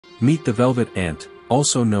Meet the velvet ant,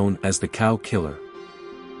 also known as the cow killer.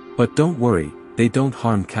 But don't worry, they don't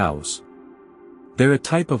harm cows. They're a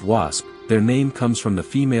type of wasp. Their name comes from the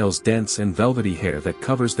female's dense and velvety hair that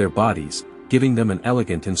covers their bodies, giving them an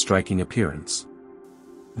elegant and striking appearance.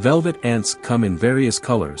 Velvet ants come in various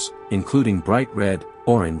colors, including bright red,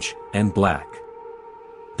 orange, and black.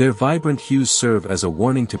 Their vibrant hues serve as a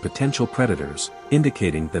warning to potential predators,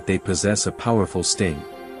 indicating that they possess a powerful sting.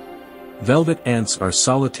 Velvet ants are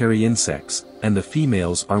solitary insects, and the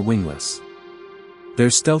females are wingless.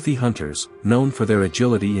 They're stealthy hunters, known for their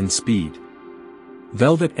agility and speed.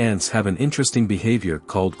 Velvet ants have an interesting behavior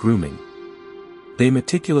called grooming. They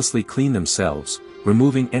meticulously clean themselves,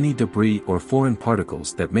 removing any debris or foreign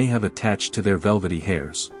particles that may have attached to their velvety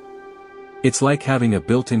hairs. It's like having a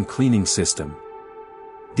built-in cleaning system.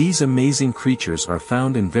 These amazing creatures are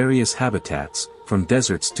found in various habitats, from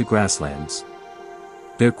deserts to grasslands.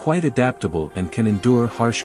 They're quite adaptable and can endure harsh